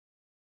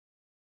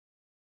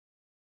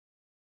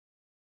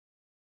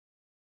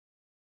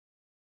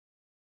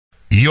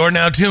You're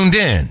now tuned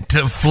in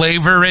to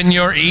Flavor in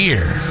Your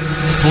Ear.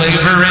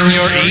 Flavor in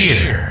Your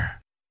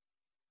Ear.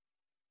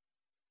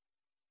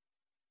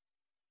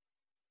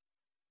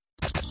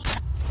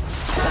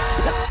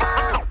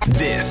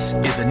 This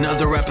is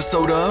another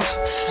episode of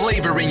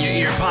Flavor in Your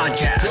Ear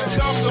podcast.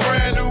 A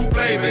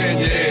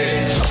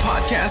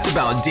podcast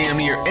about damn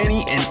near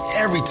any and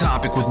every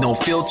topic with no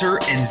filter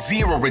and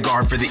zero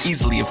regard for the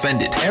easily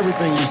offended.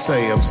 Everything you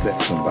say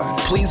upsets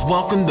somebody. Please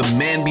welcome the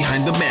man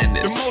behind the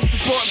madness. The most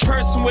important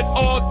person with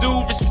all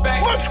due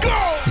respect. Let's go!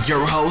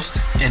 Your host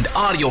and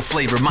audio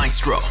flavor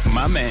maestro,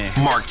 My man.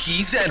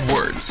 Marquise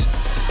Edwards.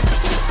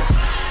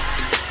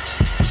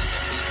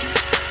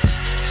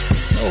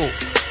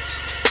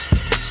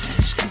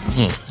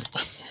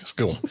 Let's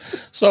go.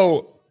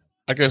 So,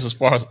 I guess as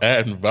far as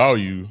adding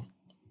value,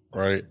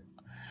 right?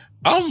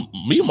 I'm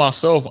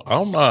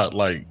not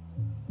like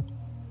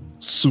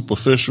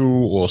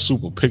superficial or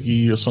super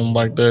picky or something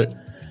like that.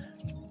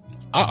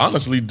 I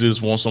honestly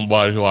just want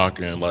somebody who I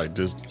can like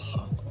just.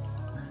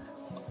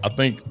 I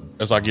think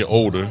as I get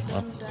older,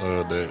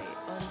 that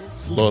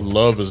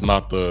love is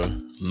not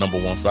the number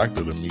one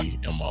factor to me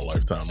in my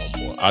lifetime no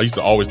more. I used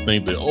to always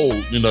think that,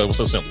 it was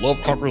just saying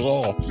love conquers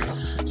all.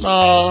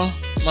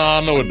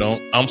 Nah, no, it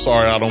don't. I'm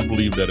sorry, I don't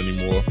believe that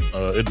anymore.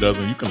 It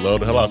doesn't. You can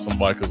love the hell out of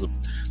somebody because a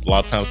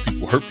lot of times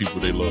people hurt people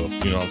they love.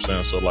 You know what I'm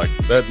saying? So like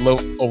that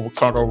love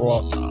conquer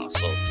all. Nah.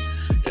 So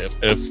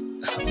if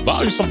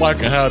value somebody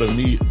can have to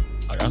me,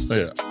 like I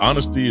said,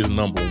 honesty is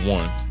number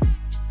one.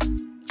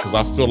 Because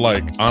I feel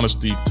like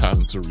honesty ties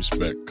into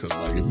respect. Because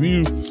like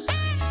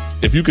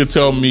if you could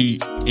tell me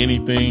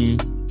anything,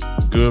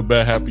 good,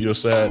 bad, happy, or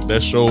sad,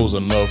 that shows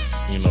enough,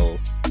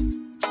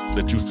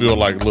 that you feel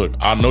like, look,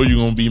 I know you're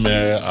going to be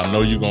mad. I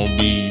know you're going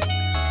to be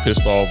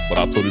pissed off, but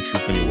I told the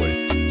truth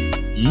anyway.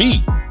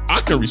 Me,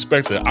 I can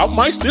respect that. I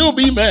might still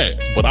be mad,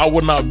 but I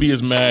would not be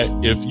as mad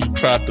if you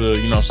tried to,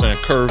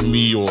 curve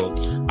me or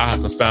I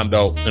have to find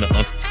out in an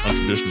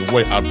untraditional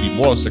way. I'd be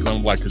more upset because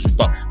I'm like, because you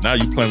thought, now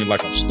you playing me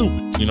like I'm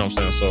stupid. You know what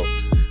I'm saying?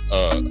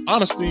 So,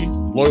 honesty,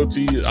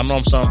 loyalty. I know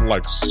I'm sounding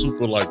like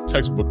super like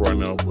textbook right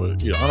now,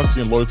 but yeah,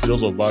 honesty and loyalty,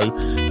 those are value.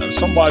 And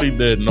somebody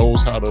that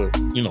knows how to,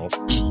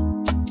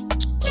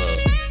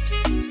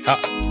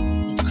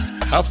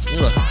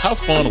 have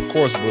fun, of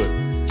course. But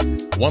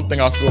one thing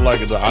I feel like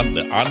that I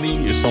need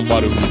is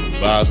somebody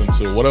who buys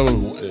into whatever.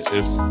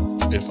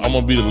 If I'm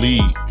gonna be the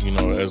lead,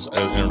 as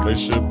in a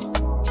relationship,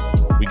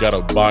 we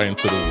gotta buy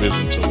into the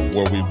vision to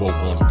where we both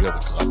going together.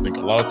 Because I think a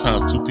lot of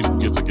times two people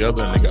get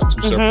together and they got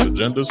two separate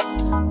agendas,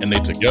 and they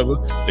together,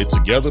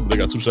 but they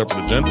got two separate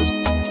agendas.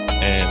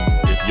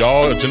 And if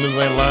y'all agendas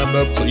ain't lined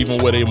up to even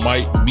where they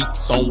might meet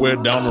somewhere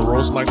down the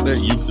road like that,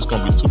 it's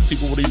gonna be two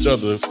people with each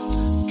other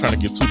trying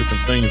to get two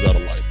different things out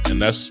of life,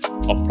 and that's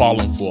a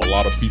problem for a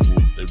lot of people.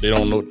 If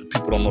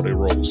people don't know their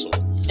roles,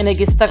 and they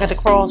get stuck at the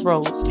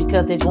crossroads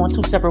because they're going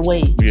two separate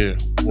ways. Yeah,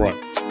 right,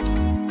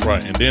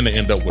 and then they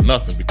end up with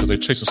nothing because they're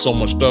chasing so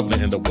much stuff and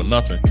they end up with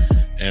nothing.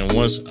 And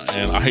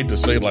I hate to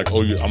say like,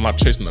 I'm not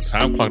chasing the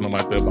time clock and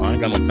like that, but I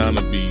ain't got no time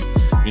to be,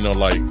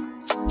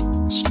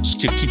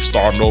 keep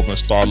starting over and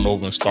starting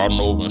over and starting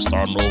over and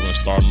starting over and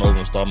starting over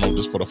and starting over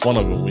just for the fun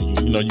of it. When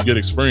you get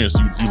experience,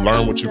 you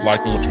learn what you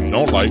like and what you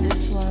don't like,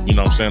 you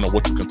know what I'm saying, or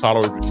what you can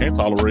tolerate, what you can't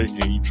tolerate,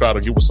 and you try to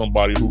get with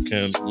somebody who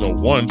can,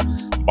 one,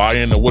 buy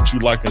into what you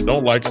like and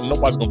don't like. And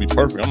nobody's gonna be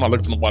perfect. I'm not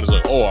looking for nobody to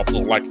say, I'm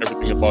gonna like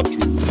everything about you.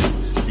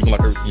 You can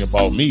like everything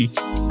about me,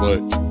 but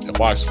if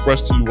I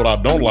express to you what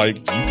I don't like,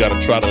 you gotta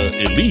try to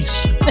at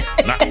least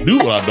not do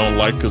what I don't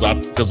like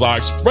because I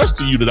express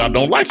to you that I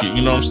don't like it.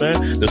 You know what I'm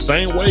saying? The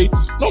same way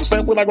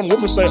like when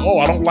women say,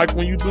 I don't like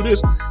when you do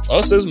this.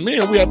 Us as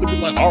men, we have to be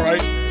like, all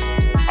right,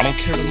 I don't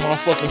care if it's my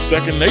fucking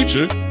second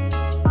nature.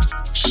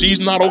 She's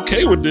not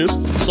okay with this,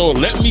 so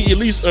let me at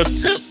least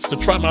attempt to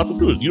try not to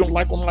do it. You don't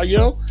like when I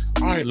yell?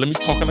 All right, let me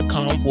talk in a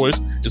calm voice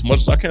as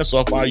much as I can. So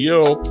if I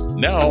yell,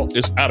 now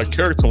it's out of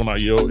character when I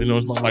yell.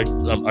 It's not like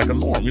a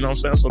norm. You know what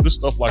I'm saying? So just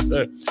stuff like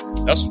that.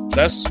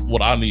 That's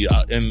what I need.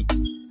 And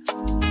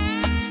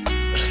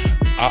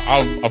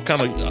I've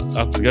kind of,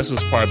 I guess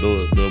it's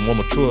probably the more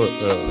mature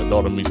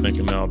adult of me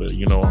thinking now that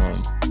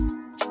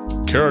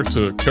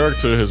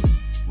character has.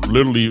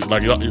 Literally,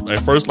 like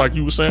at first, like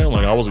you were saying,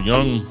 like I was a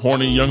young,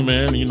 horny young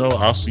man.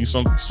 I see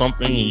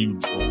something,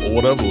 or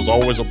whatever. It was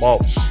always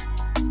about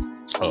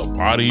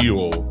body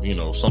or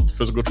something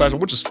physical attraction,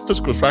 which is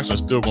physical attraction is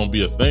still going to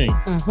be a thing.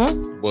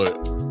 But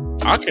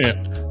I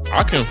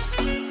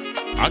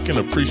can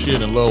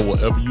appreciate and love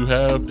whatever you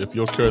have. If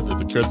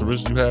the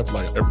characteristics you have,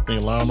 like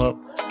everything line up,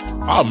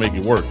 I'll make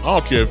it work. I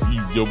don't care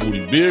if your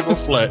booty big or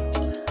flat.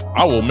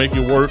 I will make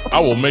it work. I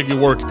will make it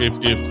work. If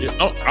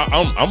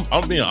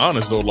I'm being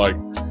honest though, like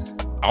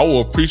I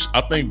will appreciate.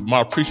 I think my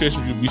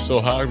appreciation should be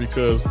so high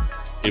because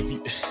if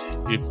you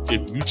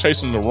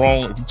chasing the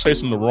wrong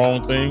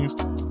things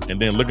and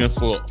then looking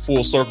for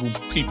full circle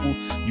people,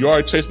 you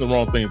already chasing the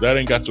wrong things. That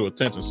ain't got your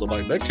attention. So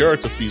like that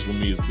character piece with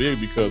me is big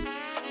because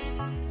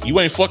you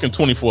ain't fucking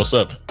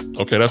 24/7.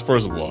 Okay, that's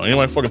first of all.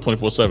 You ain't fucking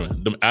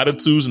 24/7. Them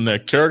attitudes and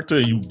that character,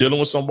 you dealing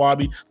with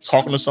somebody,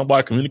 talking to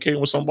somebody, communicating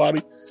with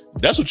somebody,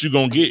 that's what you're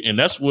gonna get, and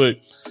that's what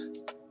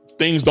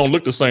things don't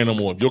look the same no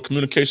more. If your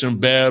communication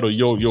bad or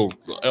your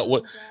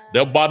what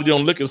that body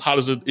don't look as hot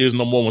as it is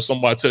no more when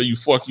somebody tell you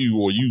fuck you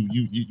or you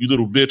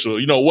little bitch or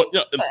you know what?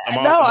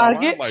 I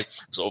get like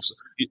so.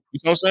 You know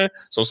what I'm saying?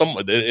 So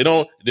it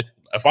don't.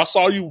 If I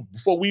saw you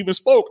before we even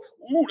spoke,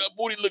 ooh, that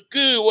booty look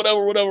good,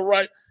 whatever,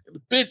 right? The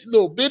bitch,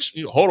 little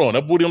bitch, hold on,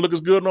 that booty don't look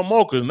as good no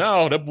more because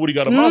now that booty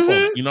got a mouth on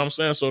it. You know what I'm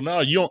saying? So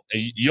now you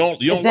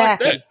don't Exactly. like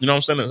that. You know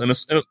what I'm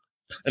saying?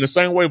 In the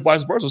same way,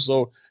 vice versa.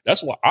 So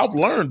that's why I've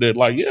learned that,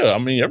 like, yeah, I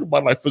mean,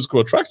 everybody like physical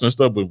attraction and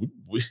stuff, but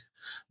we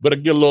better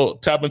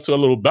tap into a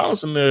little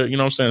balance in there, you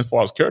know what I'm saying, as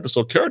far as character.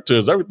 So character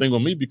is everything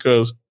with me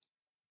because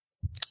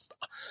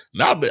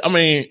now, I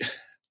mean,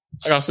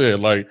 like I said,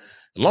 like,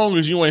 as long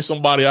as you ain't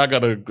somebody I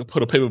gotta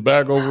put a paper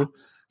bag over,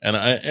 and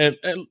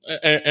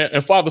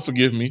Father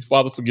forgive me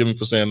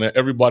for saying that.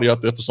 Everybody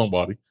out there for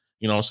somebody,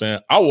 you know what I'm saying.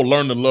 I will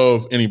learn to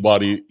love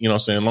anybody, you know what I'm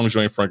saying, as long as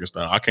you ain't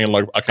Frankenstein. I can't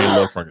love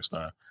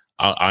Frankenstein.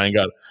 I ain't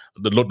got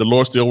the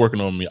Lord's still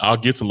working on me. I'll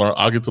get to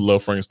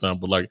love Frankenstein,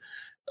 but like,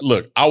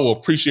 look, I will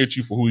appreciate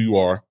you for who you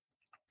are.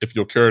 If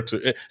your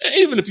character,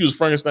 even if you was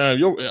Frankenstein,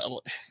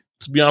 to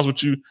be honest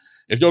with you,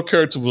 if your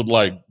character was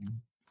like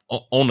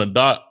on the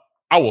dot,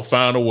 I will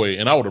find a way,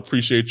 and I would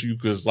appreciate you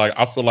because, like,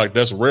 I feel like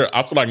that's rare.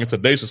 I feel like in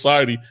today's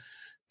society,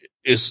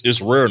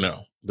 it's rare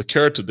now. The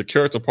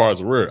character part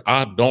is rare.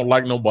 I don't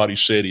like nobody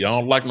shady. I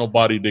don't like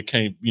nobody that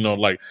can't,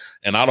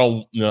 and I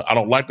don't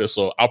like that.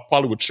 So I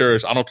probably would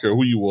cherish. I don't care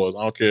who you was.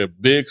 I don't care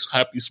big,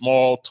 happy,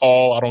 small,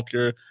 tall. I don't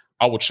care.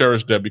 I would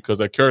cherish that because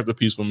that character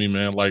piece for me,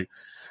 man. Like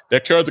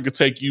that character could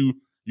take you.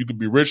 You could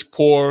be rich,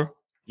 poor.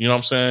 You know what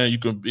I'm saying? You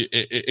could.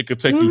 It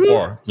could take you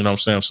far. You know what I'm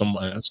saying?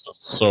 Somebody.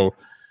 So.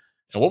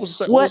 And what was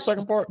the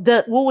second part?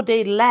 What would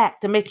they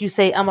lack to make you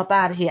say, I'm up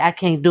out of here, I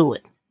can't do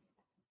it?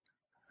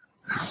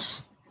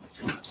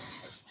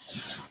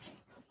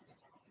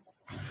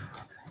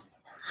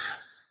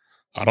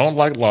 I don't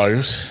like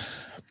liars.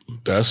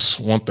 That's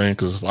one thing,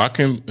 because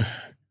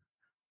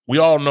we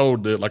all know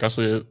that, like I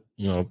said,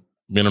 being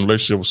in a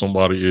relationship with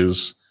somebody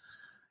is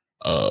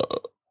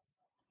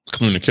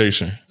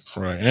communication,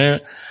 right?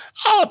 And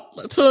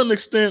to an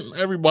extent,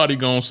 everybody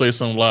gonna say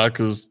some lie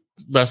because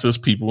that's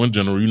just people in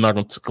general. You're not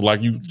going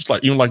to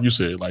even like you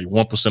said, like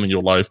 1% of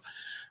your life.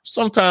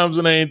 Sometimes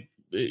it ain't,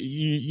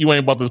 you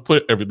ain't about to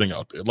put everything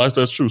out there. Like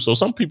that's true. So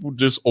some people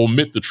just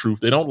omit the truth.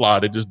 They don't lie.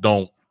 They just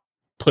don't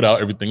put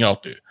out everything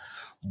out there.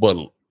 But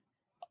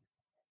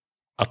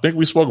I think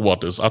we spoke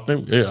about this. I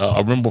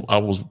remember I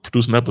was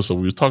producing an episode.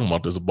 We was talking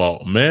about this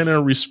about man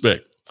and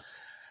respect.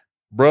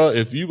 Bro,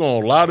 if you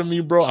going to lie to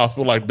me, bro, I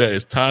feel like that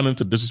is tying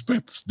into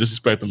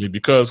disrespecting me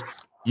because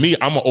me,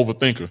 I'm an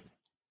overthinker.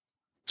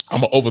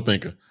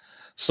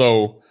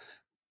 So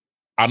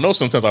I know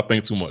sometimes I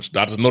think too much.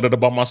 I just know that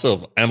about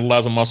myself,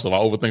 analyzing myself. I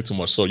overthink too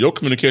much. So your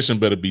communication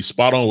better be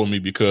spot on with me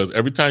because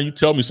every time you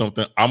tell me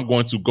something, I'm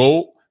going to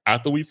go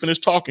after we finish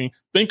talking,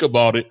 think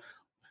about it.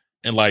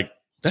 And like,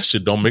 that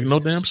shit don't make no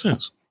damn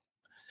sense.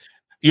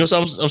 You know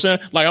what I'm saying?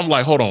 Like, I'm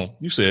like, hold on.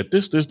 You said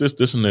this, and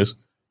this.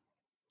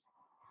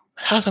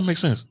 How does that make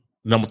sense?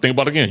 And I'm going to think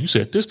about it again. You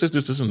said this,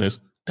 and this.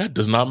 That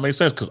does not make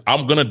sense because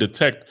I'm going to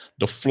detect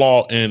the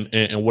flaw in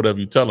whatever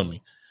you're telling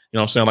me. You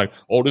know what I'm saying? Like,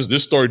 oh,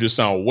 this story just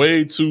sounds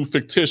way too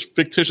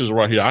fictitious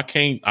right here.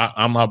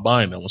 I'm not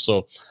buying that one.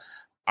 So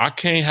I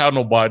can't have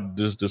nobody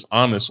this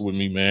honest with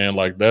me, man.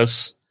 Like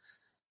that's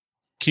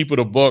keep it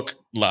a buck.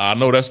 Like, I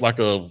know that's like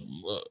a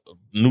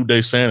new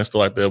day saying and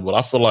stuff like that, but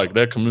I feel like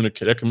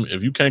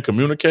if you can't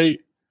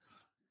communicate,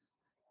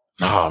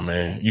 nah,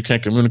 man, you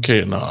can't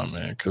communicate. Nah,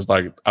 man. Cause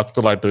like, I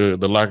feel like the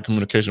lack of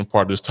communication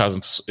part just ties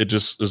into, it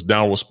just is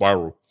downward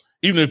spiral.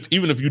 Even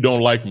if you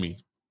don't like me,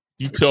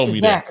 you tell me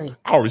that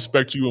I'll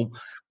respect you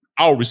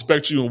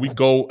and we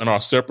go in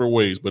our separate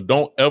ways, but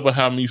don't ever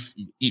have me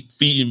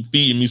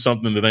feeding me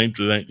something that ain't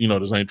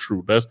this ain't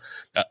true.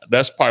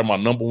 That's probably my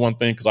number one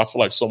thing. Cause I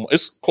feel like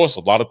it's of course a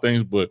lot of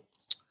things, but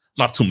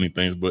not too many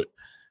things, but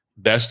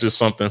that's just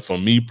something for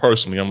me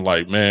personally. I'm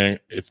like, man,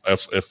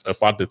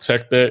 if I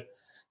detect that,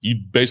 you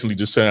basically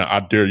just saying,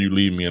 I dare you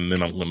leave me. And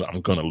then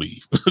I'm going to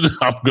leave.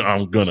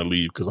 I'm going to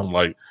leave. Cause I'm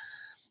like,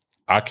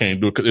 I can't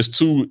do it. Cause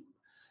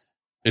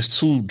it's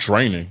too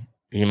draining.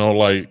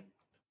 Like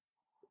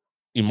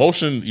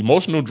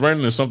emotional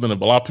draining is something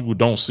that a lot of people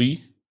don't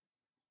see,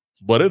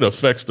 but it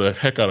affects the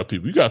heck out of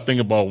people. You got to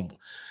think about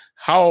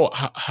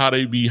how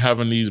they be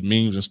having these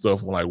memes and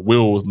stuff when like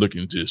Will was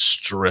looking just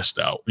stressed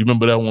out. You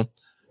remember that one?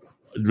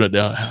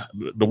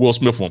 The Will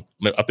Smith one.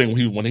 I think when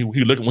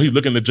he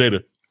looking at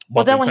Jada.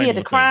 Was that when he had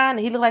to cry and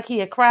he looked like he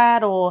had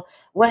cried or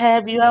what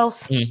have you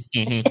else?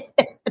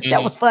 Mm-hmm.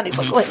 That was funny,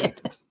 but go ahead.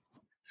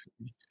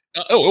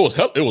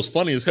 It was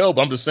funny as hell,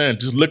 but I'm just saying,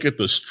 just look at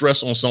the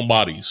stress on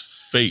somebody's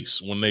face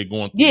when they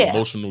going through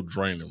emotional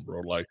draining,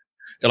 bro. Like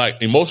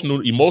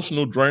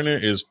emotional draining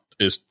is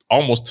is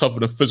almost tougher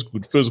than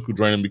physical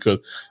draining because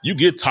you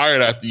get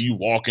tired after you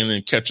walk in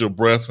and catch your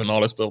breath and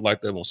all that stuff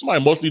like that. When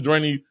somebody emotionally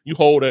draining you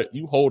hold that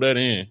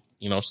in.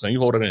 You know what I'm saying? You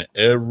hold it in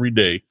every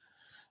day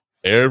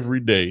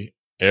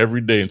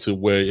until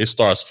where it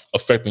starts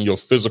affecting your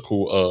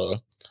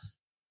physical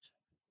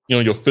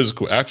your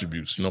physical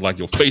attributes, like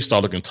your face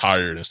start looking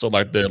tired and stuff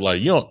like that.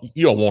 Like you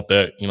don't want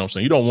that, you know what I'm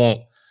saying? You don't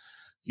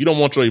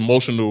want your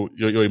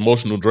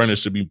emotional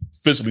drainage to be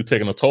physically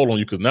taking a toll on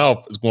you because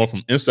now it's going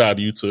from inside of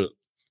you to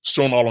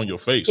showing all on your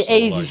face. It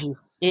ages you.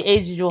 It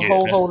ages you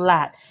a whole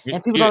lot.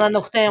 And people don't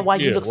understand why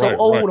you look so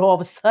old all of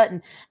a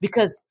sudden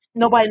because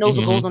nobody knows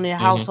what goes on in their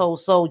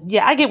household. So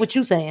yeah, I get what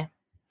you're saying.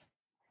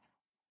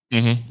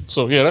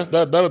 So yeah,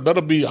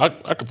 that'll be. I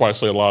could probably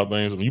say a lot of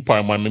things. You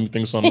probably might make me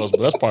think of something else, but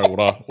that's probably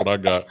what I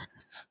got.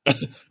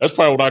 That's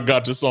probably what I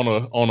got, just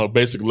on a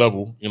basic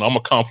level. I'm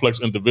a complex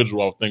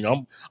individual. I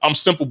think I'm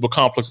simple but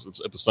complex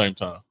at the same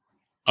time.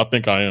 I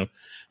think I am.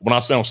 When I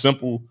say I'm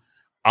simple,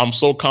 I'm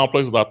so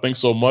complex that I think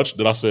so much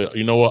that I said,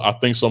 you know what? I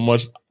think so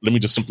much. Let me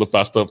just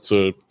simplify stuff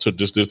to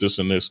just this,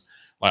 and this.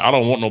 Like, I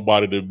don't want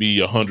nobody to be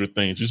 100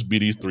 things. Just be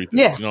these 3 things.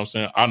 Yeah. You know what I'm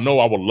saying? I know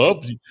I would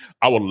love you.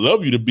 I would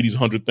love you to be these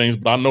 100 things,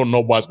 but I know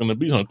nobody's going to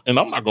be 100, and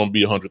I'm not going to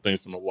be 100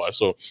 things for nobody.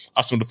 So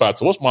I simplified.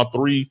 So what's my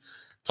 3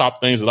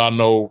 top things that I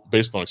know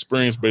based on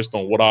experience, based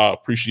on what I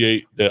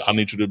appreciate that I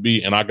need you to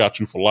be, and I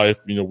got you for life.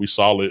 We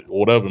solid,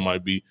 or whatever it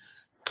might be,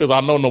 because I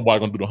know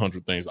nobody gonna do the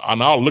 100 things.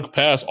 And I'll look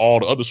past all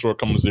the other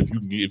shortcomings if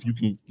you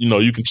can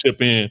you can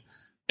chip in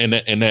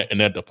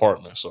that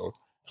department. So,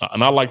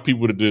 and I like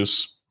people to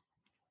just.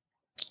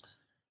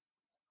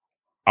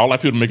 I don't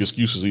like people to make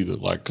excuses either.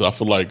 Like, cause I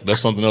feel like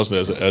that's something else that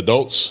as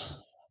adults,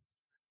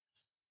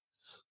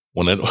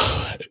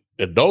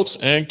 adults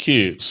and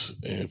kids,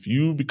 if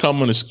you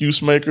become an excuse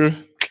maker,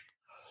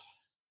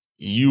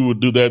 you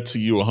would do that to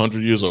you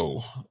 100 years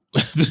old.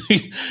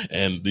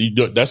 And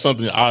that's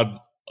something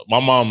my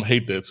mom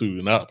hate that too.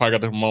 And I probably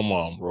got that from my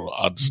mom, bro.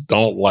 I just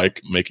don't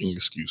like making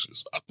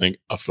excuses.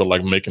 I feel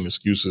like making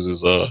excuses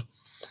is,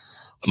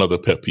 another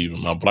pet peeve of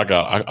mine, but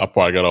I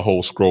probably got a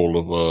whole scroll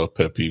of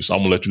pet peeves. So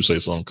I'm gonna let you say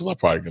something because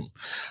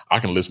I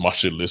can list my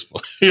shit list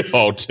for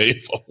all day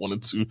if I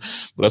wanted to.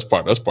 But that's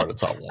part of the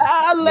top one.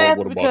 I laugh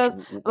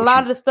because a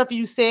lot of the stuff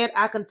you said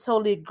I can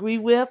totally agree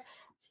with.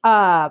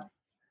 But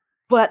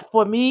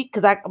for me,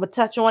 because I'm gonna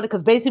touch on it,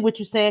 because basically what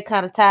you're saying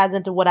kind of ties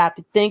into what I've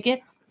been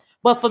thinking.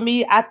 But for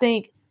me,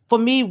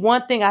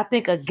 one thing I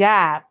think a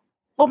guy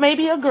or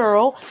maybe a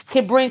girl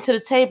can bring to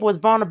the table is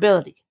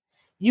vulnerability.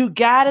 You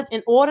got it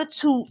in order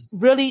to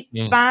really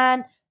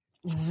find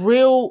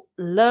real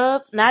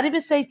love, not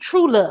even say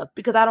true love,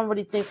 because I don't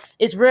really think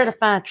it's rare to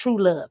find true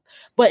love.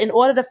 But in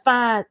order to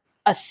find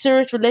a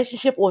serious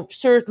relationship or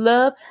serious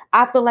love,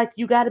 I feel like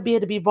you got to be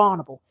able to be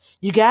vulnerable.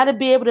 You got to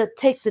be able to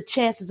take the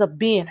chances of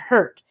being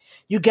hurt.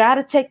 You got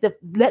to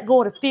let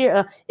go of the fear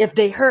of if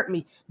they hurt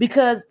me,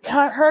 because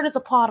hurt is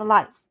a part of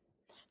life.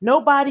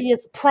 Nobody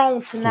is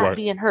prone to not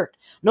being hurt.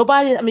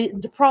 Nobody,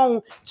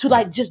 prone to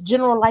like just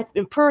general life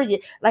in period.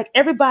 Like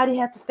everybody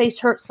has to face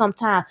hurt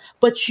sometime,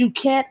 but you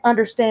can't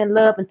understand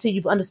love until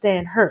you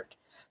understand hurt.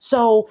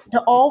 So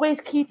to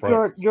always keep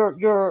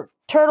your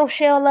turtle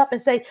shell up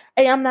and say,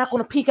 hey, I'm not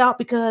going to peek out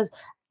because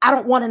I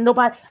don't want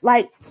nobody,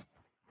 like,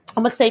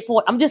 I'm going to say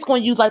I'm just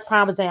going to use like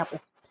prime example.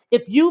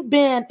 If you've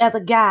been, as a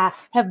guy,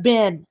 have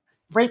been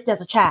raped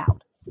as a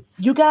child,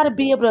 you got to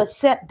be able to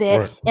accept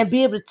that and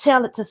be able to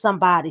tell it to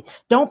somebody.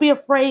 Don't be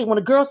afraid when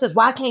a girl says,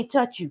 well, I can't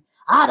touch you.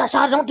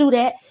 Don't do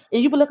that.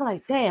 And you be looking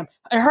like, damn.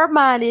 And her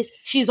mind is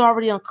she's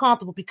already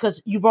uncomfortable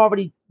because you've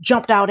already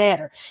jumped out at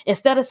her.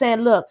 Instead of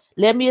saying, look,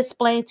 let me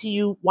explain to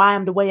you why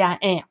I'm the way I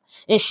am.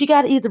 And she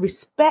got to either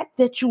respect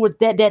that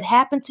that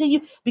happened to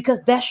you because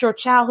that's your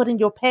childhood and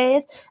your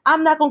past.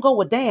 I'm not going to go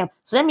with damn.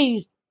 So that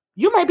means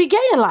you may be gay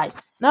in life.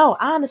 No,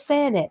 I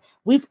understand that.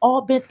 We've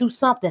all been through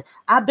something.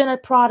 I've been a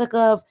product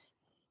of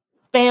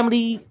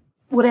family,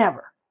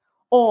 whatever.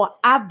 Or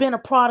I've been a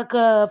product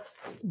of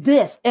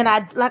this. And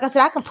like I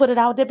said, I can put it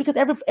out there because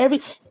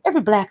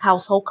every black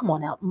household, come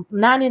on now,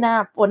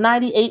 99 or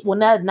 98, well,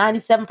 now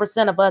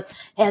 97% of us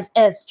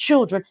as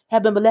children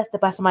have been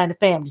molested by somebody in the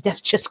family. That's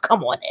just,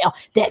 come on now,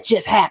 that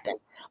just happened.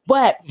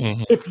 But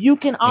if you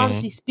can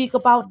honestly speak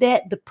about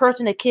that, the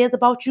person that cares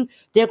about you,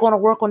 they're going to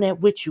work on that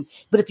with you.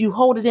 But if you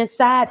hold it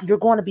inside, you're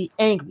going to be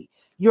angry.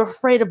 You're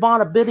afraid of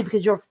vulnerability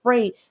because you're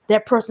afraid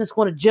that person is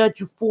going to judge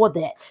you for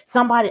that.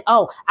 Somebody,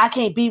 I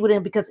can't be with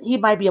him because he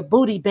might be a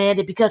booty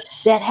bandit because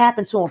that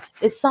happened to him.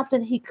 It's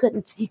something he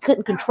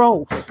couldn't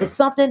control. It's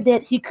something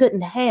that he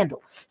couldn't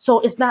handle. So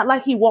it's not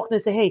like he walked in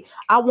and said, hey,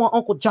 I want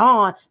Uncle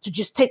John to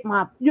just take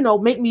my,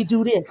 make me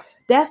do this.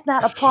 That's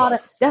a part of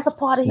his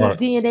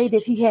DNA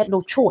that he had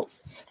no choice.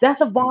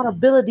 That's a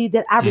vulnerability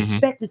that I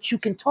respect that you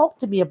can talk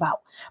to me about.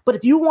 But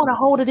if you want to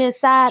hold it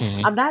inside,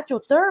 I'm not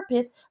your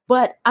therapist,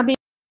 but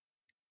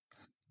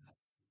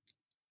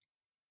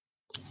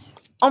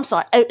I'm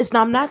sorry.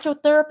 I'm not your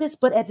therapist,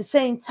 but at the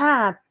same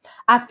time,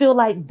 I feel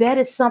like that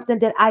is something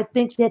that I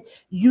think that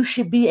you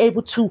should be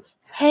able to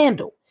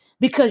handle.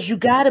 because you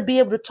got to be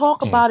able to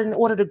talk about it in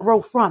order to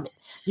grow from it.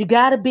 You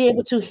got to be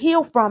able to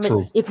heal from it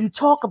if you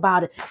talk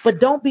about it. But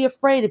don't be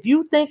afraid. If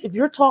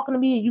you're talking to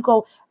me and you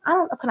go,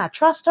 can I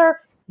trust her?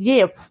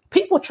 Yeah,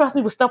 people trust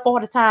me with stuff all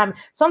the time.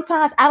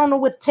 Sometimes I don't know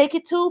what to take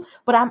it to,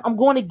 but I'm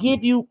going to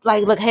give you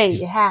like, look, hey,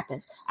 it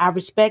happens. I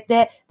respect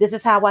that. This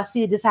is how I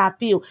see it. This is how I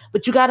feel.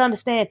 But you got to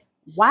understand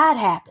why it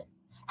happened,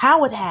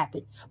 how it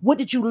happened. What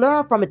did you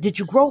learn from it? Did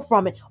you grow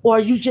from it? Or are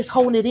you just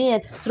holding it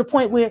in to the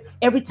point where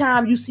every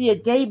time you see a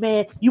gay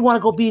man, you want to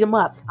go beat him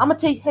up? I'm going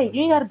to tell you, hey,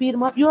 you ain't got to beat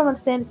him up. You don't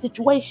understand the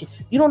situation.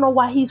 You don't know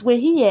why he's where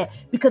he at,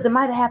 because it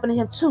might have happened to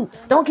him too.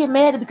 Don't get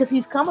mad because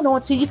he's coming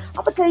on to you.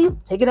 I'm going to tell you,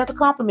 take it as a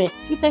compliment.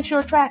 He thinks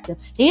you're attractive.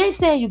 He ain't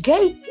saying you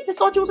gay. He just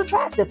thought you was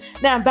attractive.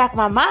 Now, in the back of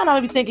my mind, I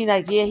might be thinking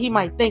like, yeah, he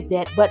might think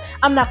that, but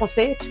I'm not going to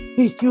say it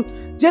to you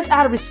just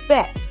out of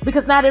respect,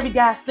 because not every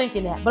guy's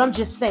thinking that, but I'm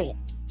just saying.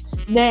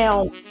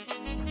 Now,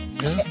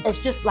 it's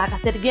just like I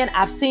said again,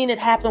 I've seen it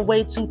happen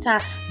way too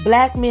times.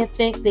 Black men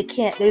think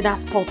they're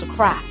not supposed to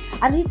cry.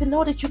 I need to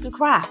know that you can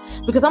cry,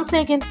 because I'm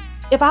thinking,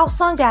 if our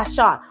son got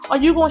shot, are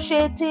you going to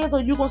shed tears, or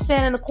are you going to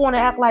stand in the corner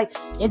and act like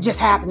it just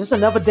happened? It's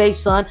another day,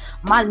 son.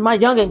 My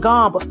youngin'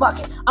 gone, but fuck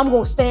it. I'm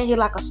going to stand here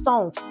like a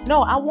stone.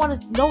 No, I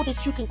want to know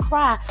that you can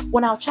cry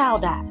when our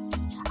child dies.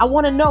 I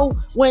want to know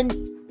when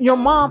your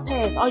mom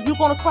passed. Are you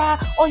going to cry?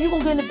 Or are you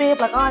going to get in the bed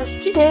like, all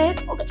right, she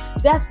dead? Okay.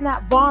 That's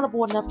not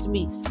vulnerable enough to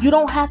me. You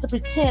don't have to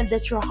pretend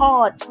that you're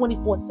hard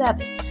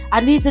 24/7. I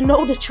need to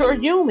know that you're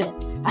human.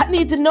 I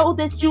need to know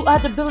that you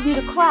have the ability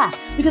to cry.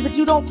 Because if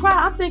you don't cry,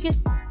 I'm thinking,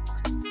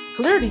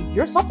 clearly,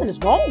 something is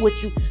wrong with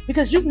you,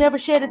 because you've never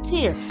shed a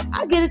tear.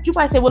 I get it. You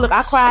might say, well, look,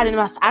 I cried in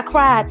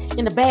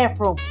the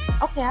bathroom.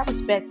 Okay, I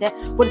respect that.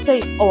 But to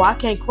say, oh, I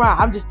can't cry.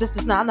 I'm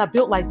not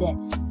built like that.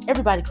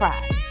 Everybody cries.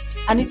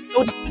 I need to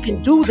know that you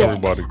can do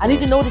that. I need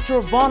to know that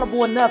you're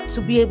vulnerable enough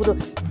to be able to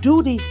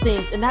do these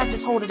things and not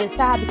just hold it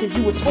inside because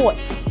you were taught,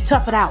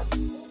 tough it out.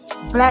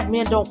 Black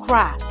men don't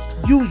cry.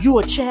 You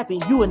a champion.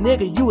 You a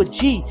nigga. You a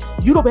G.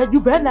 You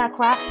better not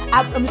cry.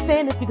 I'm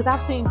saying this because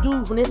I've seen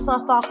dudes, when their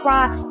son start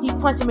crying, he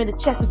punch him in the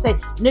chest and say,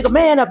 nigga,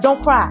 man up,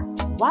 don't cry.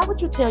 Why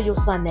would you tell your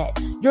son that?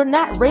 You're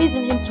not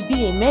raising him to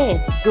be a man.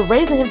 You're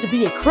raising him to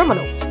be a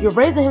criminal. You're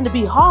raising him to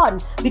be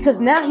hardened, because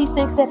now he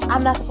thinks that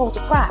I'm not supposed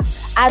to cry.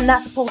 I'm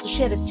not supposed to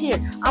shed a tear.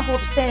 I'm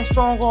supposed to stand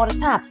strong all the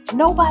time.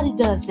 Nobody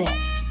does that.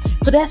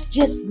 So that's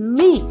just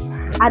me.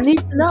 I need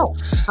to know.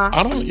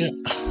 I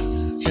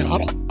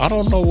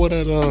don't know where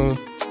that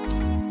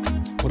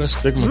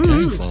stigma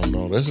came from,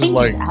 though. This is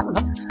like, I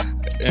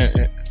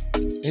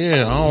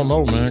don't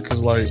know, man.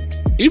 Because like,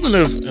 even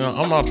if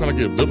I'm not trying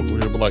to get biblical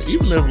here, but like,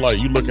 even if like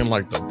you look in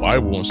like the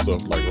Bible and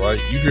stuff, like, right,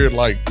 you hear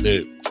like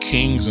that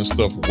kings and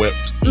stuff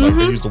wept. Like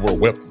they use the word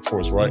wept, of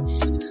course, right?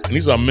 And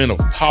these are men of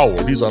power.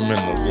 These are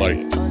men of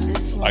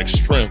like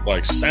strength,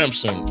 like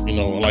Samson.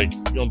 Like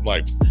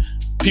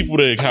people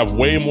that have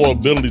way more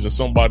abilities than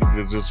somebody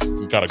that just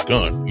got a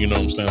gun. You know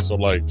what I'm saying? So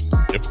like,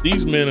 if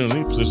these men in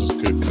these positions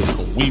could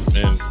weep,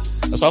 and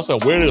that's also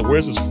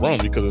where's this from?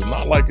 Because it's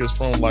not like it's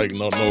from like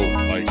no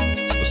like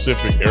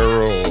specific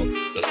era, or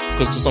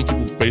because to some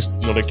people based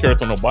their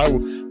character on the Bible,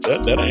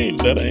 that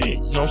ain't you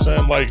know what I'm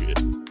saying? Like,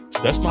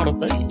 that's not a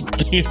thing.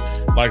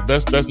 Like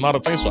that's not a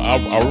thing. So I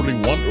really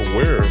wonder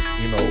where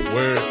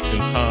in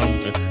time,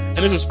 and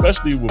it's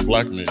especially with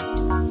black men.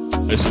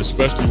 It's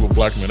especially with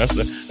black men. That's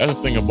the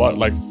thing about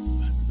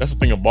that's the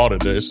thing about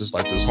it. That it's just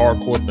like this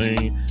hardcore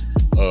thing,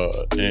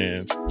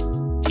 and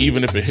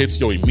even if it hits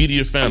your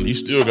immediate family, you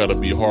still got to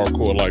be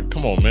hardcore. Like,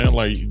 come on, man.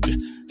 Like,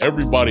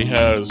 everybody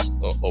has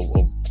a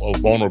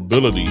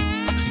vulnerability,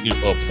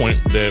 a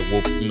point that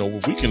will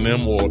weaken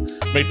them or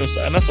make them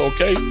sad, and that's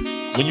okay.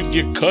 When you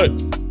get cut,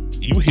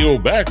 you heal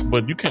back,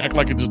 but you can't act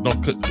like it just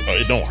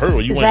don't hurt,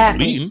 or you ain't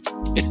bleeding.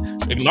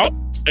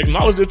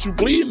 Acknowledge that you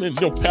bleeding and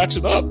patch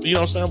it up. You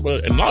know what I'm saying?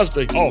 But acknowledge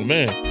that, oh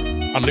man,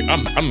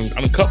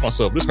 I'm cut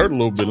myself. This hurt a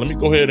little bit. Let me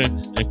go ahead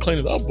and clean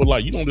it up. But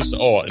like, you don't just say,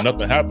 oh, and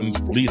nothing happens,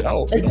 bleed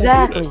out.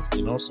 Exactly. You don't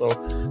do that, so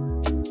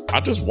I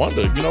just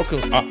wonder,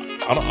 because I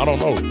don't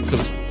know,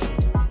 because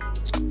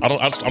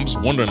I'm just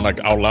wondering, like,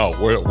 out loud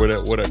where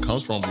that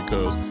comes from,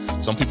 because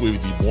some people be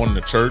born in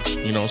the church,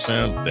 you know what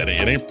I'm saying, that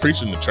it ain't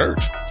preached in the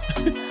church.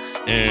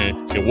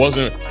 And it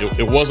wasn't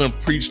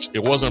preached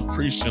in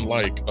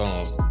like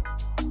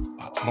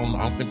I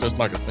don't think that's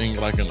like a thing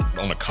like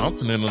on the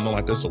continent or nothing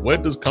like that. So where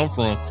does this come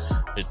from?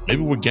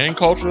 Maybe with gang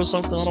culture or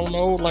something. I don't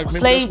know. Like, maybe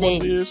slave that's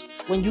what it is.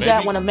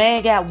 When a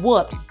man got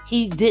whooped,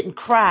 he didn't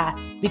cry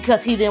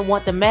because he didn't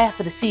want the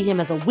master to see him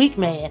as a weak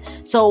man.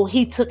 So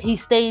he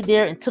stayed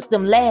there and took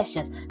them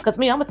lashings. Because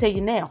I'm gonna tell you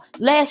now,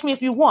 lash me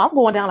if you want. I'm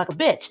going down like a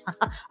bitch.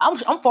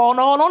 I'm falling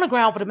all on the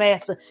ground for the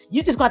master.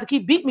 You just got to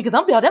keep beating me because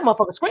I'm be out that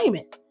motherfucker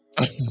screaming.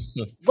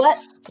 But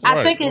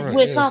I think it's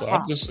where it comes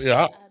from.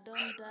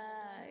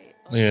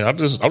 I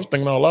was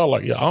thinking out loud,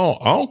 like, I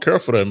don't care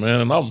for that, man.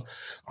 And I'm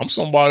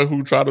somebody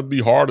who try to be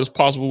hard as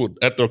possible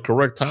at the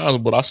correct times,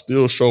 but I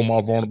still show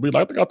my vulnerability.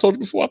 I think I told you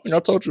before. I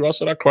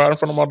said I cried in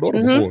front of my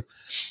daughter before.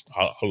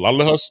 I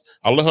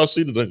let her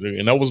see that,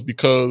 and that was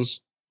because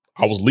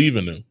I was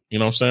leaving them. You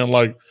know what I'm saying?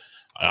 Like,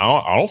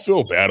 I don't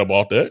feel bad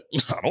about that.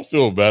 I don't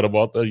feel bad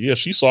about that. Yeah,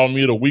 she saw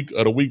me at a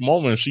weak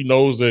moment, and she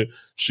knows that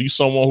she's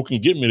someone who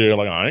can get me there.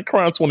 Like, I ain't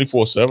crying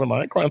 24/7.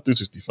 I ain't crying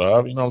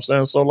 365. You know what I'm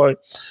saying? So like,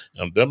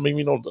 and that made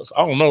me know.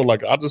 I don't know.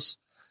 Like,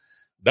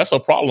 that's a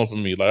problem for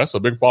me. Like, that's a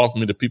big problem for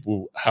me that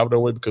people have that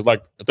way, because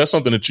like, if that's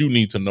something that you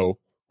need to know,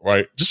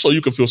 right, just so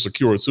you can feel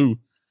secure too.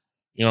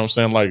 You know what I'm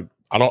saying? Like,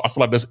 I feel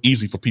like that's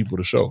easy for people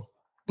to show,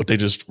 but they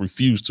just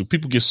refuse to.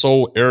 People get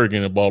so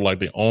arrogant about like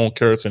their own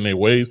character and their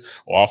ways.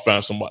 Or I'll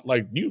find somebody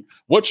like you.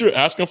 What you're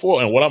asking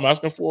for and what I'm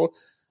asking for,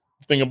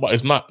 think about,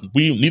 it's not,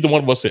 neither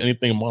one of us said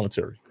anything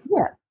monetary.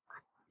 Yeah.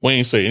 We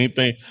ain't say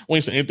anything.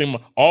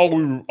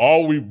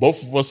 All we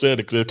both of us said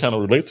that kind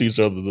of relate to each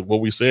other.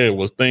 What we said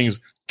was things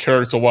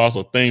character-wise,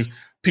 or things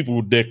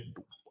people that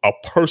a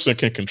person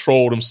can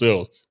control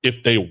themselves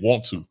if they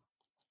want to.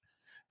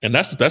 And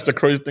that's the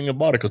crazy thing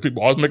about it, because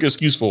people always make an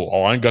excuse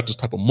for, I ain't got this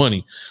type of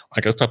money,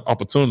 I got this type of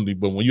opportunity.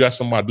 But when you ask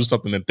somebody to do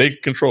something that they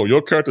can control,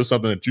 your character is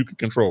something that you can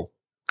control,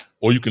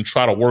 or you can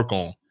try to work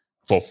on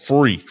for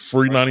free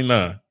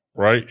 99,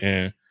 right?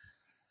 And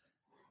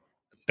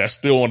that's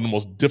still one of the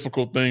most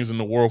difficult things in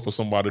the world for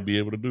somebody to be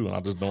able to do. And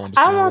I just don't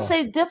understand. I want to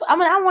say different. I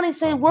mean, I want to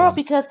say world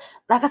because,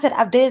 like I said,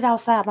 I've dated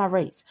outside my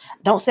race.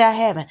 Don't say I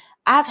haven't.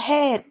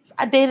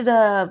 I dated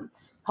a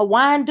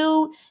Hawaiian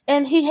dude,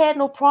 and he had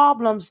no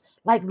problems,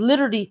 like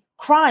literally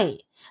crying.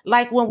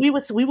 Like when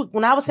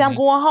when I would say I'm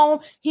going home,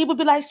 he would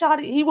be like,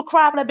 "Shawty," he would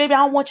cry, like, "Baby, I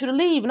don't want you to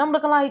leave." And I'm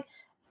looking like,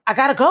 I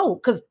gotta go,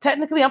 because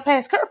technically I'm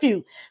past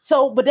curfew.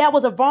 So, but that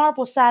was a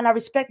vulnerable side, and I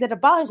respected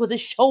about him because it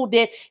showed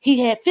that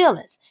he had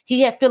feelings.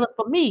 He had feelings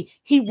for me.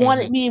 He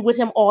wanted me with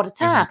him all the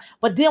time.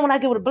 But then when I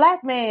get with a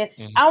black man,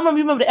 I don't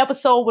remember the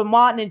episode with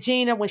Martin and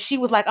Gina when she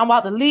was like, "I'm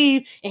about to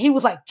leave," and he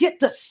was like,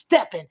 "Get to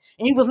stepping,"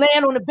 and he was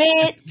laying on the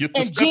bed,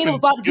 and Gina was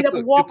about to get up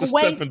and walk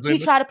away. He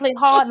tried to play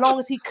hard long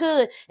as he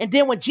could, and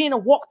then when Gina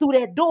walked through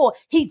that door,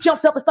 he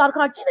jumped up and started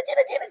calling, "Gina,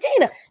 Gina,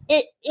 Gina,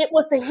 Gina." It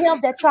was to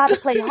him that tried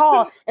to play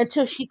hard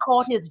until she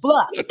called his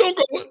bluff. Don't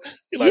go.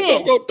 You're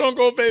like, don't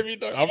go, baby.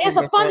 It's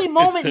a funny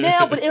moment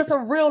now, but it's a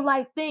real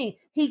life thing.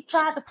 He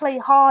tried to play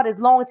hard as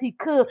long as he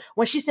could.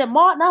 When she said,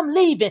 "Martin, I'm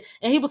leaving,"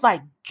 and he was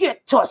like,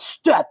 "Get to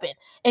stepping,"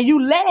 and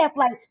you laugh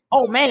like,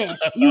 oh man,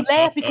 you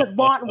laugh because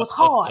Martin was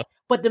hard.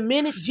 But the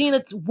minute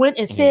Gina went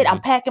and said,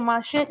 "I'm packing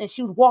my shit," and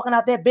she was walking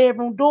out that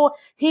bedroom door,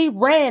 he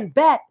ran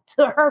back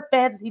to her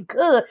fast as he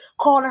could,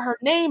 calling her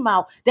name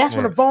out. That's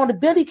when the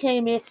vulnerability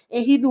came in,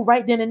 and he knew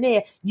right then and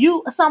there.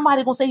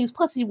 Somebody gonna say he was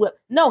pussy whipped.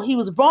 No, he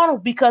was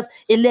vulnerable because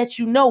it lets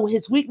you know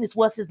his weakness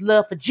was his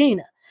love for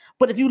Gina.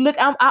 But if you look,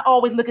 I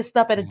always look at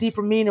stuff at a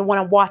deeper meaning when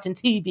I'm watching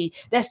TV.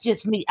 That's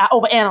just me. I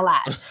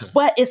overanalyze.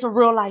 But it's a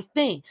real life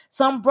thing.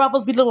 Some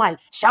brothers be looking like,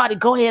 "Shawty,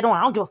 go ahead on.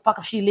 I don't give a fuck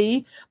if she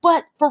leave."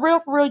 But for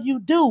real, you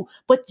do.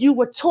 But you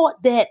were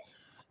taught that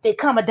they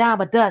come a dime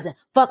a dozen.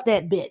 Fuck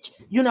that bitch.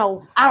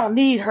 I don't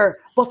need her.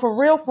 But for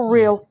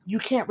real, you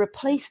can't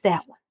replace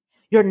that one.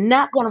 You're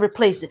not going to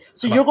replace it.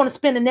 So you're going to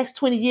spend the next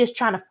 20 years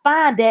trying to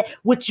find that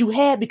which you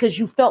had because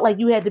you felt like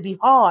you had to be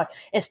hard.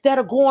 Instead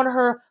of going to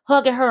her,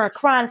 hugging her and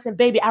crying and saying,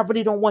 "Baby, I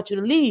really don't want you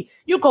to leave,"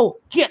 you go,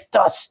 "Get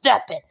the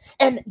stepping."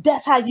 And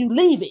that's how you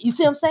leave it. You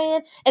see what I'm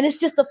saying? And it's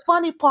just the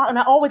funny part. And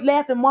I always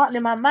laugh at Martin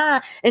in my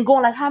mind and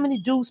going like, how many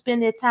dudes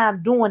spend their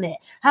time doing that?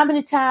 How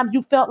many times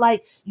you felt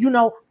like,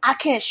 I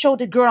can't show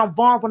the girl I'm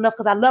vulnerable enough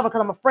because I love her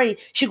because I'm afraid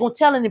she's going to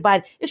tell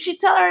anybody. If she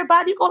tell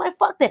everybody, you go like,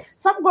 fuck that.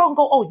 Some girl can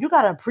go, "Oh, you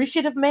got an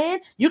appreciative man,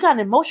 you got an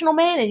emotional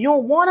man, and you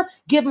don't want him,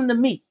 give him to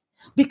me."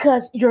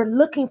 Because you're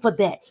looking for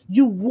that.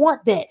 You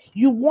want that.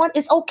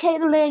 It's okay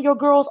to lay in your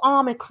girl's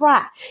arm and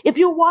cry. If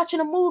you're watching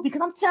a movie,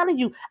 because I'm telling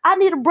you, I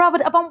need a brother.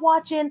 If I'm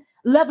watching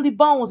Lovely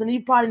Bones, and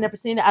you've probably never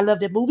seen it, I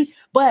love that movie.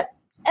 But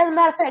as a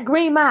matter of fact,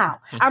 Green Mile.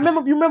 You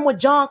remember when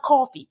John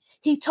Coffey,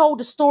 he told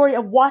the story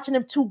of watching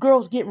them two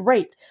girls get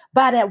raped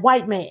by that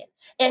white man.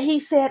 And he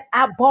said,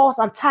 "Boss,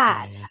 I'm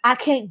tired. I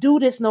can't do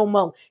this no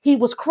more." He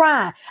was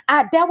crying.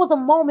 That was a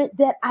moment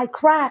that I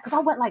cried because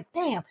I went like,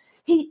 damn.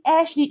 He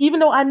actually, even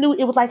though I knew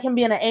it was like him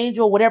being an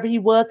angel or whatever he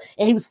was,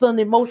 and he was feeling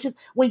the emotions,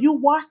 when you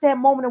watch that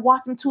moment and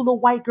watch them two little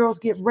white girls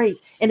get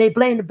raped and they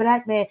blame the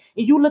black man,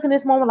 and you look at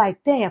this moment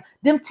like, damn,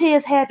 them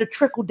tears had to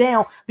trickle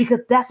down because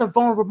that's a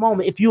vulnerable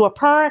moment. If you're a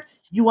parent,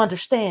 you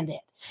understand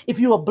that. If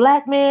you're a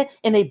black man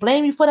and they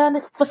blame you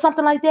for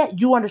something like that,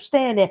 you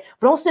understand that.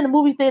 But don't sit in the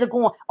movie theater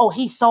going, "Oh,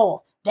 he's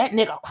soft. That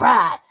nigga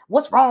cried.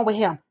 What's wrong with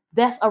him?"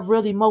 That's a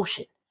real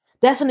emotion.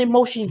 That's an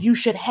emotion you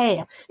should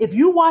have. If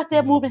you watch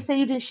that movie and say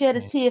you didn't shed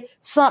a tear,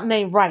 something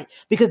ain't right.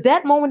 Because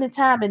that moment in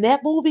time in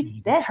that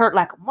movie, that hurt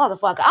like a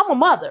motherfucker. I'm a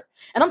mother.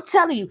 And I'm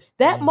telling you,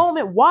 that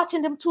moment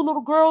watching them two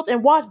little girls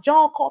and watch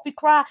John Coffey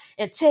cry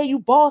and tell you,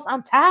 "Boss,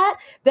 I'm tired,"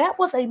 that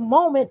was a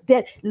moment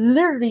that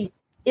literally,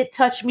 it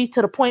touched me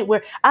to the point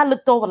where I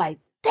looked over like,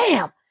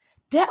 damn,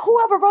 that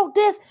whoever wrote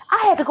this,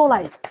 I had to go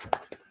like,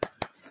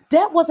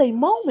 that was a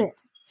moment.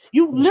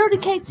 You literally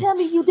can't tell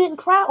me you didn't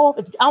cry off.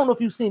 I don't know if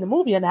you've seen the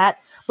movie or not,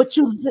 but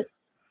you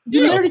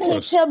literally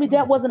can't tell me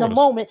that wasn't a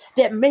moment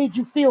that made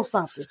you feel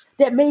something,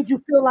 that made you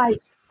feel like,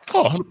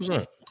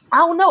 100%. I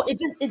don't know.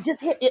 It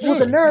just hit. It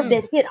was a nerve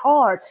that hit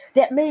hard.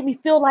 That made me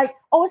feel like,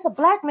 oh, it's a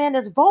black man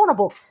that's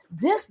vulnerable.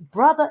 This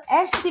brother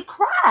actually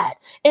cried,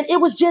 and it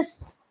was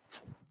just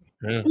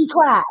he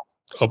cried.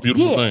 A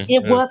beautiful thing.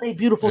 It was a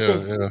beautiful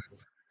thing. Yeah.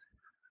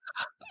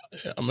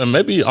 I mean,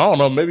 maybe I don't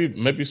know.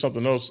 Maybe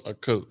something else.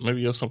 Because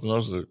maybe there's something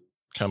else that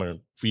kind of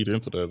feed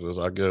into that. Is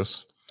I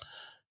guess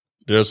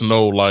there's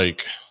no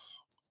like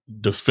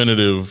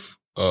definitive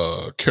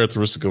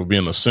characteristic of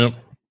being a simp.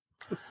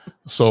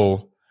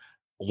 So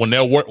when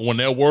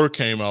that word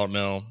came out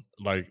now,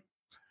 like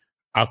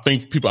I feel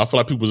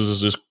like people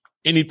just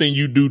anything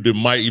you do that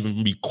might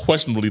even be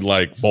questionably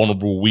like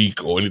vulnerable,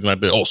 weak, or anything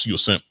like that. Oh, so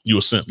you're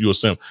a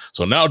simp.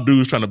 So now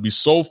dude's trying to be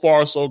so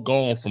far so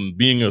gone from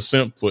being a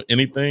simp for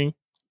anything.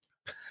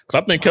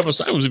 Because I think Kevin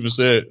Samuels even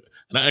said,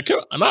 and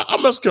I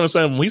messed Kevin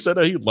Samuels when he said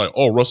that, he was like,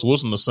 "Oh, Russell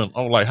Wilson a simp."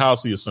 I'm like, "How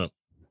is he a simp?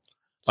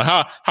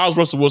 Like how's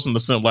Russell Wilson a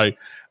simp? Like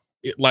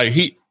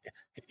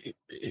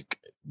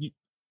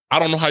I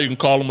don't know how you can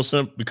call him a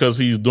simp because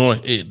he's doing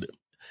it."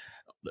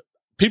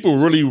 People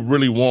really,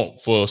 really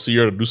want for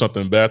Ciara to do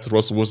something bad to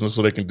Russell Wilson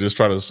so they can just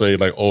try to say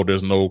like, "Oh,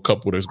 there's no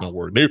couple that's gonna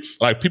work." They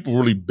like people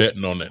really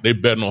betting on that. They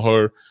betting on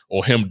her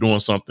or him doing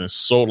something.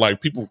 So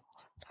like people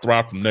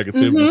thrive from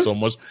negativity so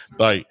much.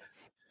 Like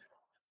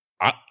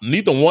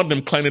neither one of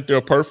them claim that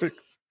they're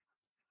perfect,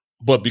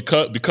 but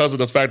because of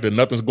the fact that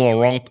nothing's going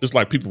wrong, it's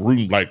like people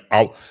rooting like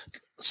out.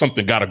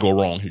 Something got to go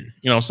wrong here.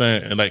 You know what I'm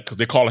saying? And like, cause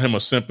they calling him a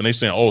simp and they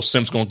saying, "Oh,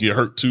 simp's going to get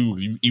hurt too.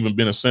 You've even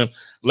been a simp."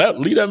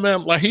 Leave that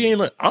man. Like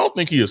I don't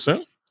think he a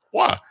simp.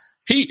 Why?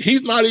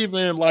 He's not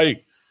even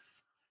like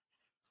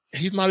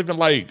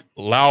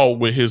loud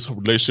with his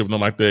relationship and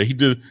nothing like that. He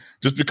just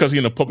because he's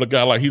in a public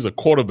guy, like he's a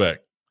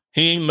quarterback.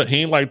 He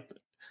ain't like,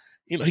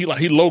 you know,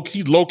 he's low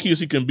key as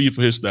he can be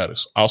for his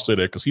status. I'll say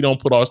that because he don't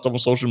put all his stuff on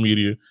social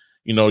media.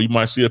 You know, you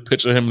might see a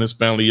picture of him and his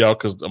family out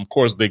because, of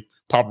course,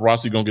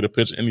 paparazzi gonna get a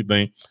picture,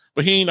 anything.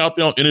 But he ain't out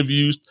there on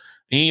interviews.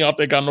 He ain't out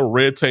there got no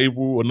red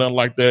table or nothing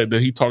like that.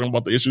 That he talking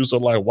about the issues. So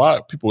like, why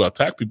people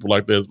attack people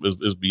like that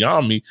is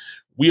beyond me.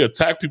 We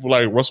attack people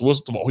like Russell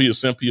Wilson. Oh, he a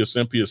simp.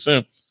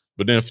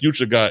 But then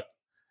Future got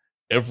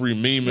every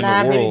meme in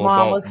the world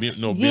about being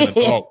a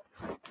dog.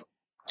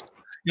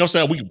 You know what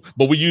I'm saying?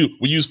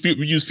 We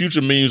use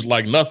Future memes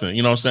like nothing.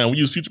 You know what I'm saying? We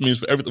use Future memes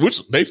for everything,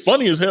 which they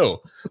funny as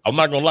hell. I'm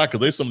not gonna lie, because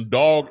they some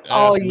dog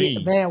ass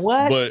memes. Man,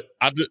 what? But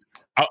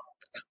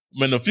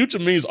the Future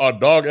memes are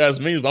dog ass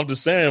memes. But I'm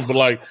just saying, but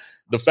like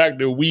the fact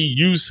that we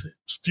use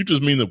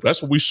Future's memes,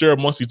 that's what we share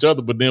amongst each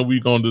other. But then we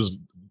gonna just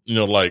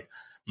like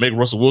make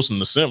Russell Wilson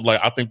the simp. Like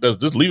I think that's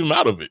just leave him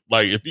out of it.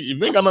 Like if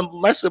you ain't got nothing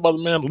nice to say about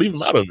the man, leave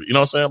him out of it. You know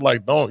what I'm saying?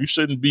 Like you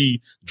shouldn't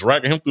be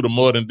dragging him through the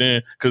mud and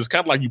then because it's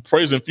kind of like you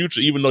praising Future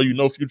even though you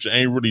know Future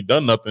ain't really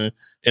done nothing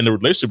in the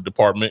relationship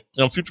department.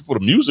 You know, Future for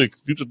the music,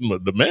 Future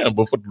the man,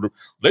 but for the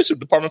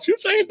relationship department,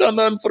 Future ain't done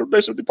nothing for the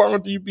relationship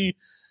department. Do you be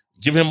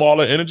give him all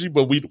the energy?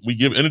 But we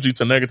give energy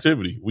to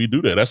negativity. We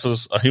do that. That's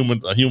just a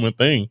human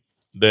thing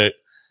that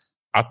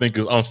I think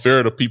is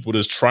unfair to people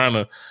that's trying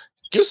to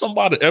give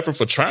somebody effort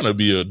for trying to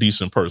be a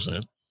decent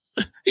person.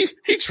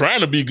 He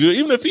trying to be good,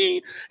 even if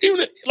he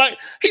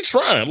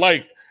trying.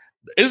 Like,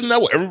 isn't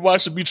that what everybody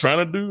should be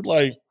trying to do?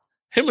 Like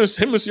him and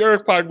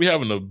Ciara probably be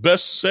having the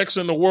best sex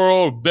in the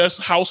world,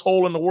 best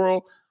household in the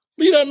world.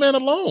 Leave that man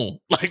alone.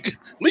 Like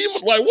leave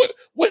him. Like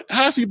what?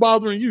 How's he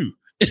bothering you?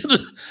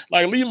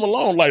 Like leave him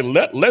alone. Like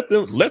let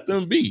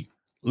them be.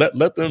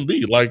 Let them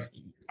be. Like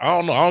I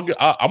don't know.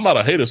 I'm not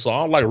a hater, so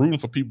I don't like rooting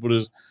for people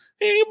that's.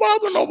 He ain't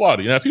bothering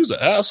nobody. And if he was an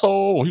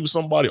asshole or he was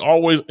somebody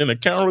always in the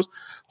cameras,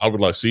 I would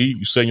like, see,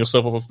 you setting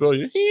yourself up for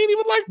failure. He ain't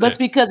even like that. That's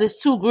because it's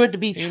too good to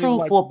be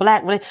true for a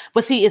black man.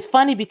 But see, it's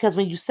funny because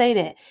when you say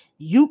that,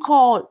 you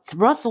called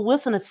Russell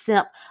Wilson a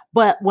simp,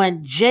 but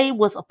when Jay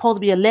was supposed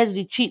to be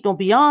allegedly cheating on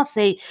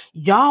Beyonce,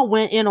 y'all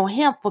went in on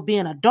him for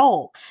being a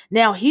dog.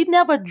 Now, he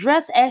never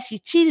addressed actually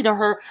cheated on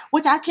her,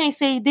 which I can't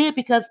say he did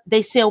because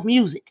they sell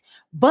music.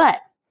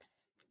 But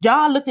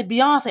y'all looked at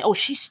Beyonce, oh,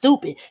 she's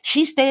stupid.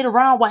 She stayed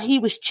around while he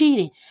was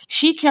cheating.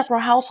 She kept her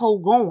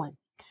household going.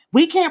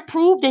 We can't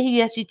prove that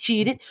he actually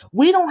cheated.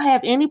 We don't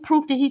have any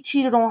proof that he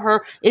cheated on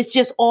her. It's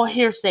just all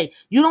hearsay.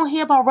 You don't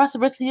hear about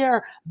Russell versus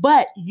Ciara,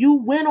 but you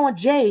went on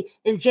Jay,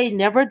 and Jay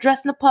never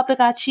addressed in the public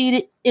I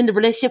cheated in the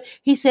relationship.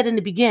 He said in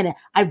the beginning,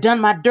 I've done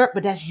my dirt,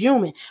 but that's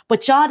human.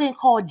 But y'all didn't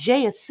call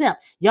Jay a simp.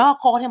 Y'all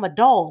called him a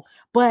dog.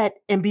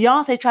 And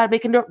Beyonce tried to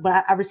make it dirt,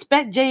 but I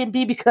respect Jay and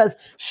B because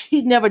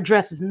she never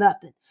dresses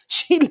nothing.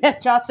 She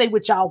let y'all say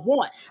what y'all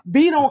want.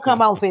 B don't come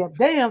out and say a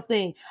damn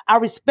thing. I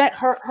respect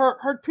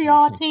her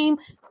PR team.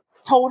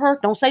 Told her,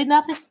 don't say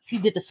nothing. She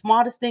did the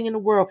smartest thing in the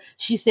world.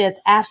 She says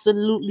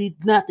absolutely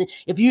nothing.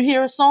 If you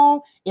hear a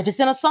song, if it's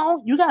in a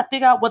song, you got to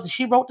figure out whether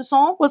she wrote the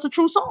song or it's a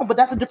true song, but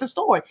that's a different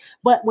story.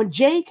 But when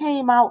Jay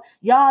came out,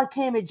 y'all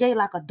came at Jay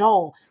like a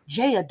dog.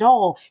 Jay a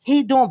dog.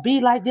 He doing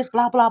B like this,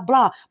 blah, blah,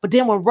 blah. But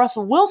then when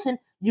Russell Wilson,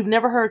 you've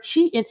never heard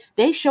cheating,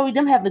 they showed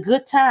them having a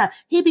good time.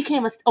 He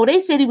became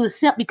they said he was a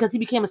simp because he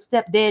became a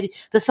stepdaddy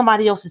to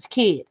somebody else's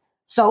kid.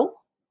 So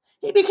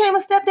He became a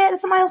stepdad to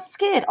somebody else's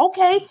kid.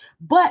 Okay,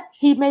 but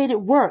he made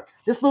it work.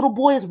 This little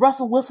boy is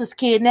Russell Wilson's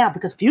kid now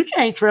because Future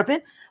ain't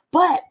tripping.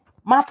 But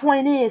my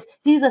point is,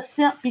 he's a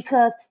simp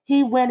because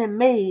he went and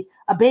made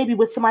a baby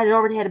with somebody that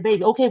already had a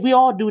baby. Okay, we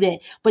all do that.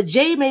 But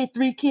Jay made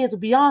 3 kids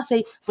with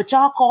Beyonce, but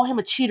y'all call him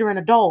a cheater and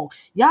a dog.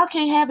 Y'all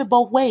can't have it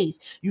both ways.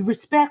 You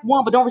respect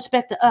one, but don't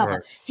respect the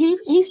other. Right.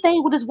 He stayed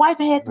with his wife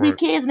and had 3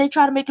 kids, and they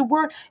try to make it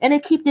work, and they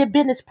keep their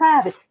business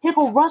private. Here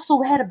go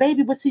Russell had a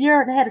baby with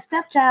Sierra and had a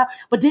stepchild,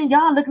 but then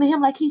y'all looking at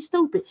him like he's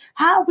stupid.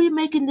 How are we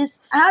making this?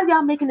 How are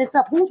y'all making this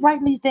up? Who's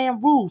writing these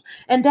damn rules?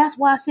 And that's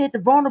why I said the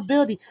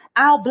vulnerability.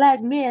 Our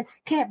black men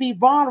can't be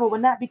vulnerable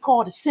and not be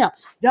called a simp.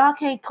 Y'all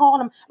can't call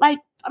them like.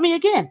 I mean,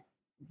 again,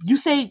 you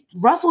say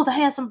Russell's a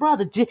handsome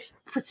brother.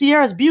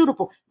 Sierra's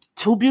beautiful.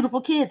 2 beautiful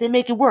kids. They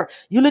make it work.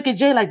 You look at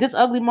Jay like this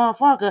ugly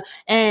motherfucker,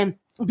 and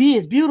B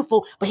is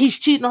beautiful, but he's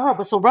cheating on her.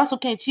 But so Russell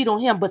can't cheat on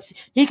him, but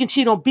he can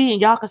cheat on B,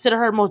 and y'all consider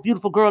her the most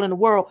beautiful girl in the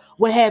world,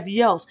 what have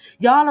you else.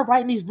 Y'all are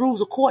writing these rules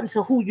according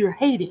to who you're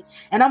hating.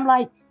 And I'm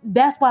like,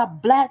 that's why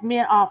black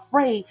men are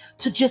afraid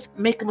to just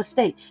make a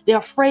mistake. They're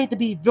afraid to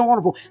be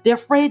vulnerable. They're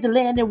afraid to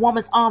lay in their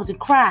woman's arms and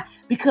cry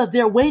because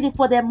they're waiting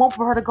for that moment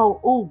for her to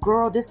go, oh,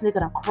 girl, this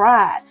nigga done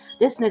cried.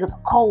 This nigga's a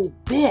cold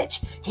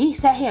bitch. He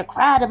sat here and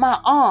cried in my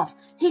arms.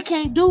 He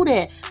can't do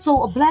that.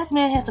 So a black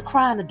man has to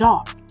cry in the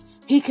dark.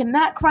 He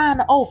cannot cry in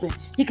the open.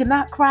 He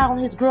cannot cry on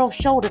his girl's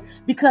shoulder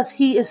because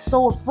he is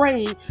so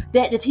afraid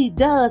that if he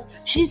does,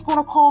 she's going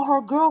to call her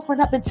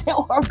girlfriend up and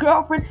tell her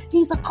girlfriend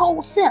he's a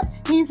cold simp.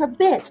 He's a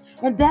bitch.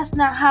 And that's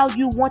not how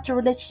you want your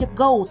relationship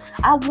goes.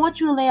 I want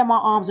you to lay in my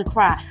arms and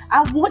cry.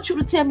 I want you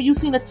to tell me you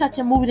seen a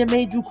touching movie that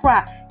made you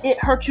cry. It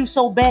hurt you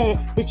so bad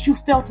that you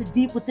felt it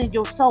deep within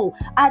your soul.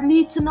 I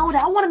need to know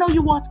that. I want to know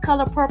you watch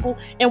Color Purple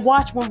and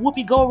watch when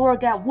Whoopi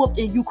Goldberg got whooped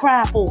and you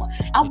cried for her.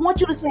 I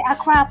want you to say, I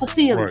cried for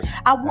Celia. Right.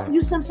 I want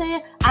you. See what I'm saying?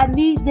 I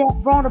need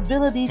that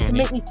vulnerability to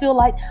make me feel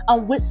like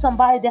I'm with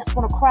somebody that's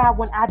going to cry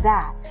when I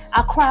die.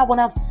 I cry when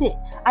I'm sick.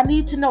 I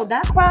need to know,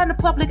 not cry in the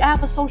public eye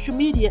for social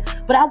media,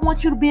 but I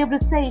want you to be able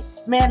to say,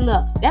 man,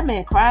 look, that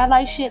man cried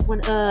like shit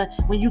when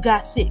you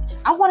got sick.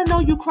 I want to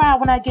know you cried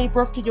when I gave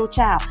birth to your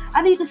child.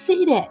 I need to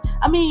see that.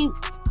 I mean,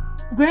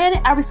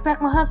 granted, I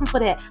respect my husband for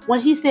that.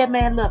 When he said,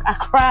 man, look, I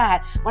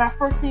cried. When I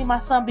first seen my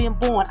son being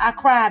born, I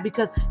cried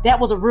because that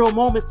was a real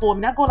moment for me.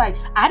 And I go like,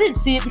 I didn't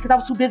see it because I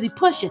was too busy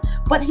pushing.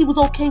 But he was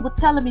okay with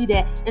telling me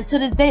that. And to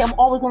this day, I'm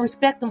always going to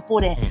respect him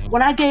for that.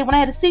 When I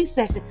had a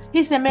C-section,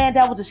 he said, man,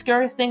 that was the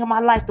scariest thing in my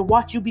life to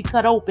watch you be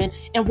cut open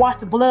and watch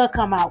the blood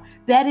come out.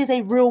 That is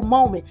a real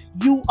moment.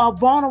 You are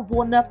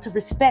vulnerable enough to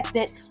respect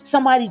that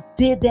somebody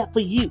did that for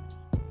you.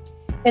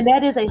 And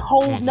that is a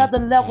whole nother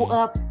level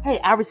of, hey,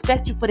 I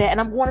respect you for that. And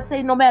I'm going to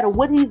say, no matter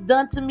what he's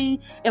done to me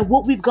and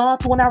what we've gone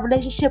through in our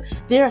relationship,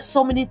 there are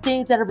so many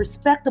things that are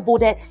respectable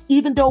that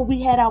even though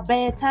we had our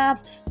bad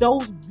times,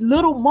 those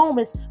little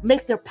moments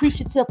make the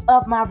appreciative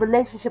of my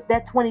relationship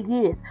that 20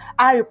 years.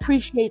 I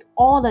appreciate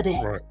all of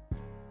that. Right.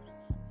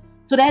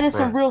 So that is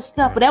some real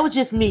stuff, but that was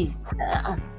just me.